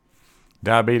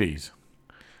Diabetes.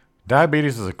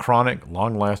 Diabetes is a chronic,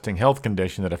 long-lasting health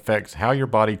condition that affects how your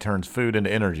body turns food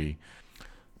into energy.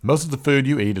 Most of the food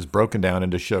you eat is broken down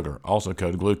into sugar, also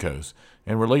called glucose,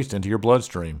 and released into your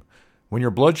bloodstream. When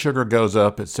your blood sugar goes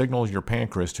up, it signals your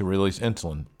pancreas to release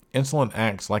insulin. Insulin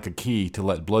acts like a key to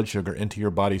let blood sugar into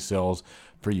your body cells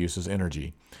for use as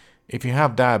energy. If you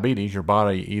have diabetes, your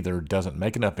body either doesn't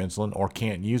make enough insulin or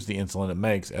can't use the insulin it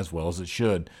makes as well as it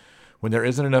should. When there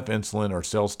isn't enough insulin or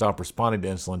cells stop responding to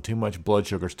insulin, too much blood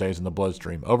sugar stays in the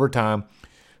bloodstream. Over time,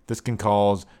 this can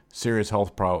cause serious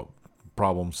health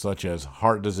problems such as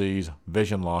heart disease,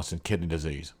 vision loss, and kidney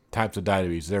disease. Types of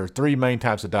diabetes. There are three main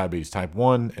types of diabetes: type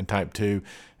 1 and type 2,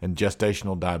 and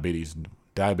gestational diabetes,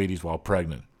 diabetes while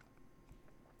pregnant.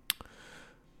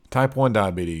 Type 1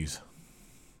 diabetes.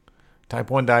 Type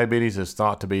 1 diabetes is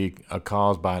thought to be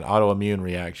caused by an autoimmune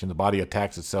reaction. The body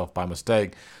attacks itself by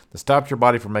mistake that stops your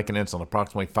body from making insulin.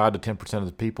 Approximately 5 to 10% of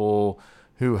the people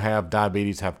who have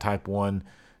diabetes have type 1.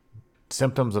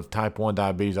 Symptoms of type 1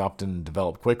 diabetes often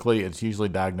develop quickly. It's usually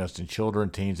diagnosed in children,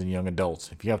 teens, and young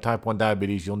adults. If you have type 1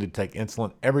 diabetes, you'll need to take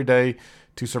insulin every day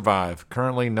to survive.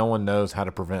 Currently, no one knows how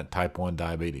to prevent type 1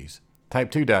 diabetes. Type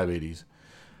 2 diabetes.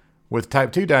 With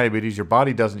type 2 diabetes, your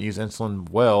body doesn't use insulin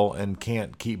well and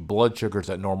can't keep blood sugars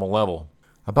at normal level.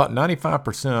 About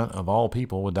 95% of all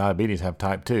people with diabetes have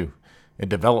type 2. It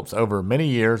develops over many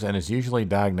years and is usually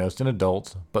diagnosed in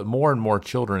adults, but more and more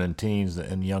children and teens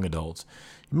and young adults.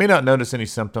 You may not notice any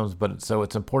symptoms, so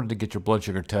it's important to get your blood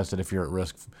sugar tested if you're at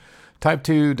risk. Type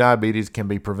 2 diabetes can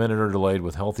be prevented or delayed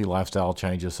with healthy lifestyle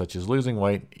changes such as losing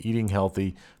weight, eating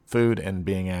healthy food, and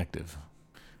being active.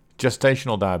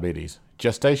 Gestational diabetes.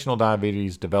 Gestational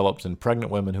diabetes develops in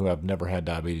pregnant women who have never had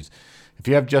diabetes. If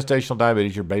you have gestational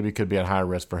diabetes, your baby could be at high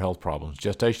risk for health problems.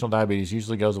 Gestational diabetes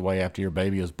usually goes away after your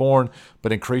baby is born,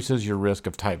 but increases your risk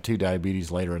of type 2 diabetes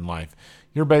later in life.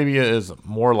 Your baby is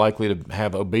more likely to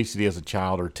have obesity as a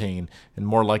child or teen and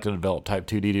more likely to develop type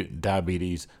 2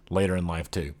 diabetes later in life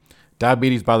too.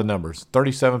 Diabetes by the numbers.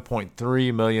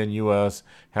 37.3 million U.S.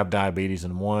 have diabetes,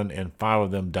 and 1 in 5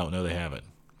 of them don't know they have it.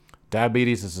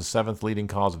 Diabetes is the 7th leading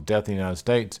cause of death in the United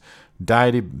States.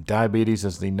 Diabetes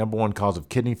is the number 1 cause of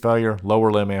kidney failure,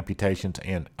 lower limb amputations,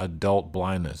 and adult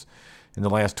blindness. In the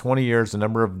last 20 years, the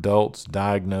number of adults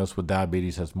diagnosed with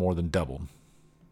diabetes has more than doubled.